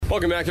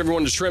Welcome back,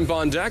 everyone, to Shrimp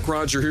on Deck.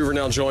 Roger Hoover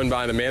now joined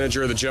by the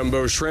manager of the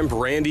Jumbo Shrimp,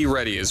 Randy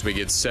Reddy, as we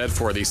get set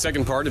for the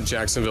second part of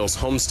Jacksonville's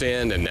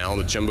homestand. And now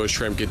the Jumbo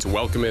Shrimp get to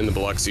welcome in the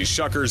Biloxi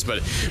Shuckers.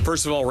 But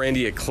first of all,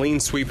 Randy, a clean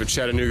sweep of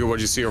Chattanooga. What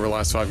did you see over the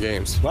last 5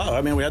 games? Well,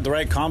 I mean, we had the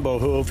right combo,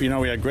 Hoover.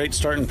 We had great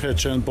starting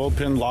pitching,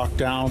 bullpen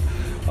lockdown.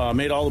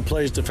 Made all the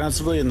plays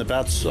defensively, and the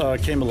bats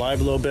came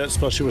alive a little bit,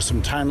 especially with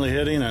some timely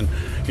hitting. And,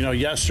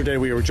 yesterday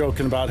we were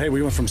joking about, hey,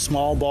 we went from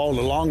small ball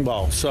to long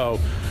ball. So,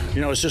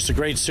 it's just a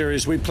great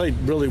series. We played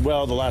really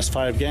well the last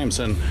 5 games,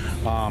 and,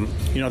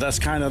 that's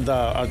kind of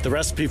the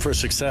recipe for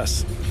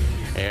success.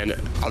 And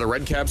are the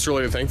Red Caps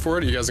really to thank for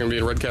it? Are you guys going to be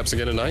in Red Caps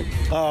again tonight?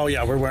 Oh,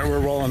 yeah, we're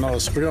rolling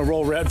those. We're going to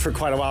roll red for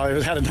quite a while.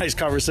 I had a nice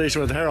conversation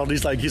with Harold.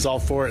 He's all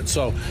for it.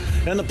 So,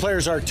 and the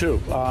players are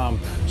too.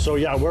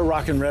 Yeah, we're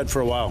rocking red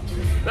for a while.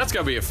 That's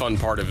got to be a fun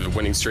part of the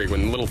winning streak,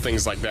 when little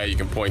things like that you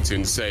can point to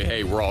and say,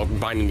 hey, we're all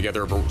binding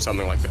together over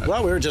something like that.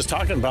 Well, we were just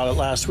talking about it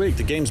last week.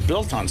 The game's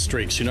built on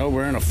streaks.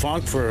 We're in a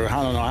funk for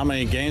I don't know how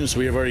many games.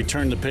 We have already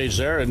turned the page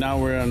there, and now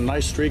we're in a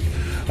nice streak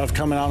of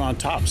coming out on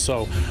top.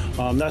 So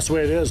that's the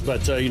way it is.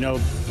 But,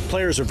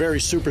 players are very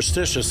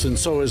superstitious, and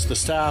so is the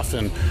staff.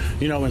 And,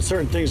 when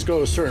certain things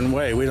go a certain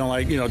way, we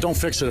don't don't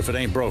fix it if it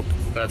ain't broke.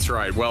 That's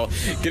right. Well,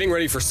 getting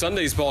ready for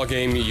Sunday's ball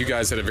game, you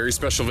guys had a very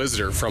special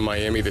visitor from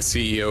Miami. The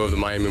CEO of the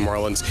Miami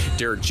Marlins,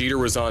 Derek Jeter,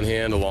 was on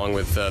hand, along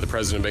with the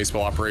president of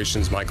baseball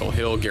operations, Michael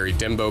Hill, Gary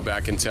Dembo,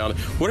 back in town.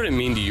 What did it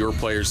mean to your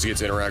players to get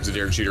to interact with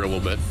Derek Jeter a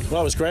little bit?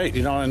 Well, it was great.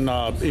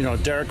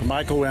 Derek and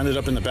Michael ended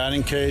up in the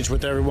batting cage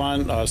with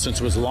everyone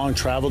since it was a long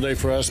travel day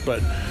for us.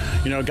 But,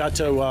 got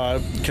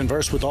to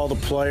converse with all the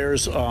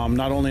players,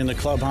 not only in the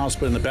clubhouse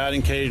but in the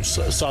batting cage.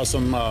 Saw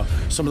some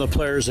of the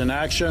players in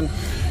action.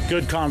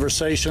 Good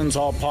conversations,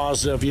 all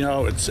positive.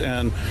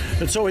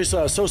 It's always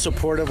so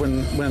supportive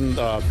when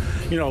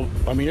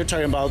you're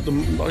talking about the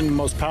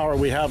most power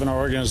we have in our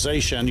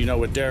organization.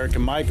 With Derek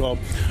and Michael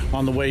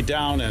on the way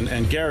down,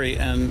 and Gary,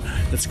 and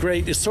it's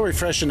great. It's so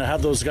refreshing to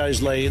have those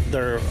guys lay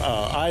their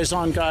eyes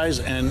on guys,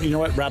 and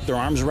wrap their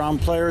arms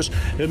around players.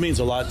 It means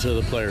a lot to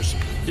the players.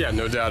 Yeah,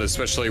 no doubt,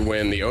 especially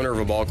when the owner of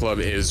a ball club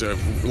is a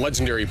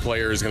legendary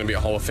player, is going to be a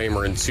Hall of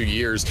Famer in 2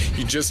 years.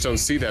 You just don't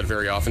see that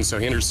very often, so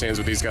he understands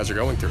what these guys are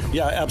going through.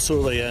 Yeah,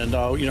 absolutely. And,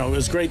 it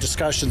was great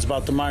discussions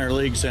about the minor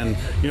leagues, and,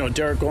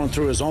 Derek going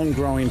through his own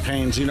growing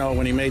pains,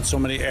 when he made so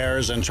many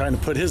errors and trying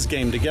to put his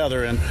game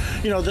together. And,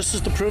 this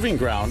is the proving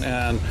ground.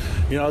 And,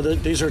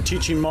 these are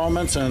teaching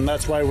moments, and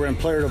that's why we're in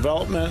player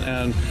development.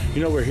 And,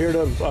 we're here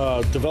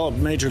to develop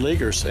major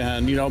leaguers.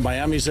 And,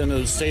 Miami's in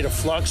a state of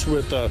flux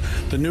with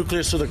the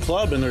nucleus of the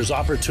club, and there's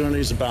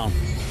opportunities abound.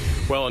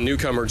 Well, a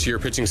newcomer to your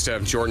pitching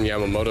staff, Jordan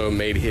Yamamoto,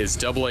 made his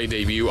Double-A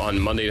debut on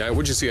Monday night. What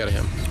did you see out of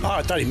him? Oh,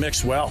 I thought he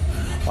mixed well.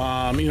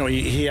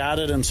 He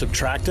added and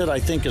subtracted, I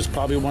think, is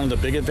probably one of the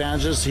big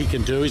advantages he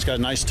can do. He's got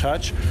a nice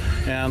touch.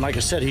 And like I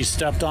said, he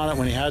stepped on it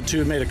when he had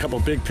to, made a couple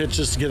big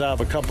pitches to get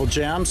out of a couple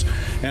jams,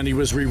 and he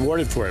was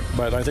rewarded for it.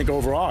 But I think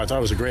overall, I thought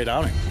it was a great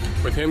outing.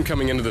 With him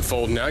coming into the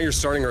fold, now your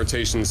starting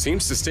rotation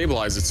seems to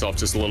stabilize itself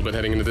just a little bit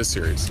heading into this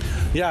series.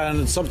 Yeah,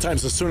 and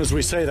sometimes as soon as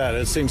we say that,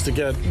 it seems to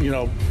get,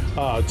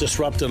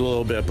 disrupted a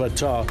little bit.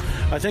 But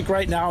I think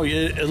right now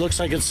it looks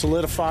like it's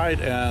solidified,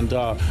 and,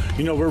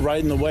 we're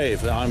riding the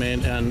wave.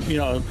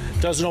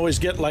 It doesn't always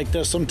get like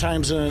this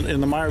sometimes in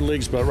the minor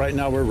leagues, but right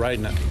now we're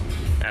riding it.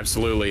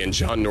 Absolutely. And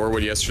John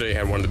Norwood yesterday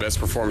had one of the best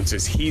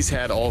performances he's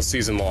had all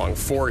season long.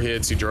 4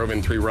 hits, he drove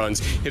in 3 runs,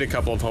 hit a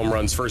couple of home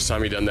runs. First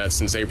time he'd done that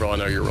since April. I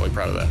know you're really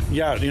proud of that.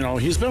 Yeah,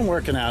 he's been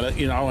working at it,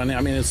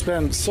 and it's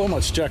been so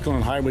much Jekyll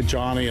and Hyde with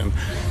Johnny, and,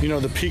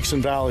 the peaks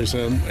and valleys,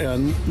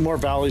 and more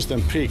valleys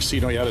than peaks. He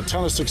had a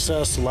ton of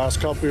success the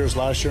last couple years,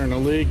 last year in the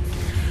league.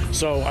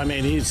 So,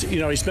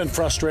 he's been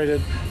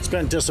frustrated. It's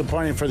been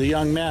disappointing for the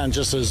young man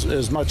just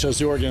as much as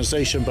the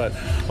organization. But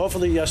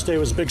hopefully yesterday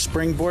was a big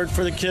springboard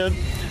for the kid.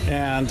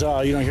 And,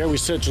 here we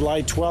sit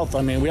July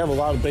 12th. We have a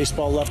lot of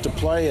baseball left to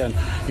play. And,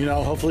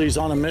 hopefully he's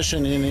on a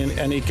mission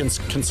and he can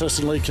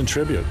consistently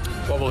contribute.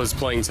 What will his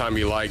playing time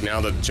be like now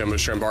that the Jumbo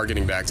Shrimp are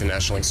getting back to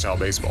National League-style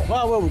baseball?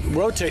 Well, we're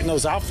rotating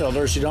those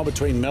outfielders,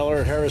 between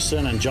Miller,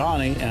 Harrison, and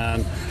Johnny.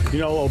 And,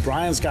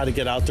 O'Brien's got to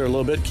get out there a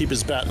little bit, keep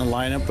his bat in the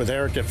lineup with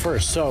Eric at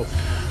first. So,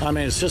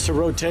 it's just a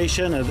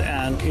rotation,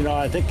 and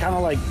I think kind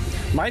of like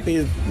might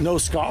be no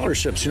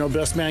scholarships.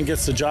 Best man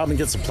gets the job and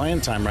gets the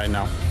playing time right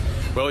now.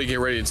 Well, you get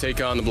ready to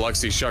take on the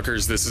Biloxi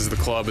Shuckers. This is the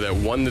club that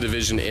won the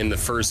division in the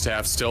first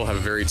half, still have a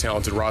very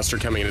talented roster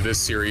coming into this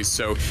series.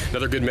 So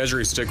another good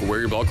measuring stick of where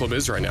your ball club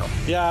is right now.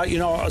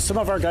 Yeah, some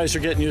of our guys are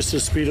getting used to the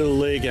speed of the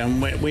league, and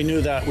we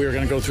knew that we were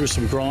going to go through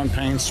some growing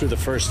pains through the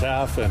first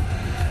half. And,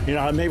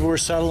 maybe we're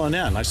settling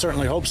in. I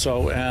certainly hope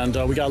so. And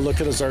we got to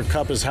look at it as our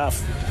cup is half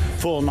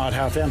full, not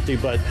half empty.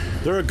 But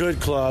they're a good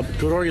club,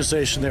 good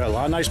organization. They got a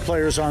lot of nice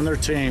players on their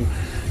team.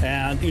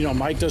 And,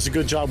 Mike does a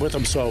good job with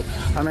them. So,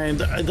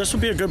 this will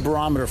be a good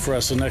barometer for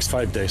us in the next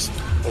 5 days.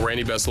 Well,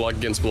 Randy, best of luck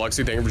against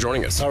Biloxi. Thank you for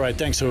joining us. All right.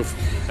 Thanks, Hoof.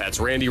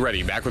 That's Randy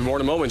Reddy. Back with more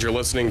in a moment. You're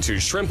listening to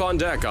Shrimp on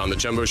Deck on the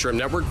Jumbo Shrimp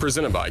Network,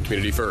 presented by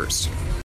Community First.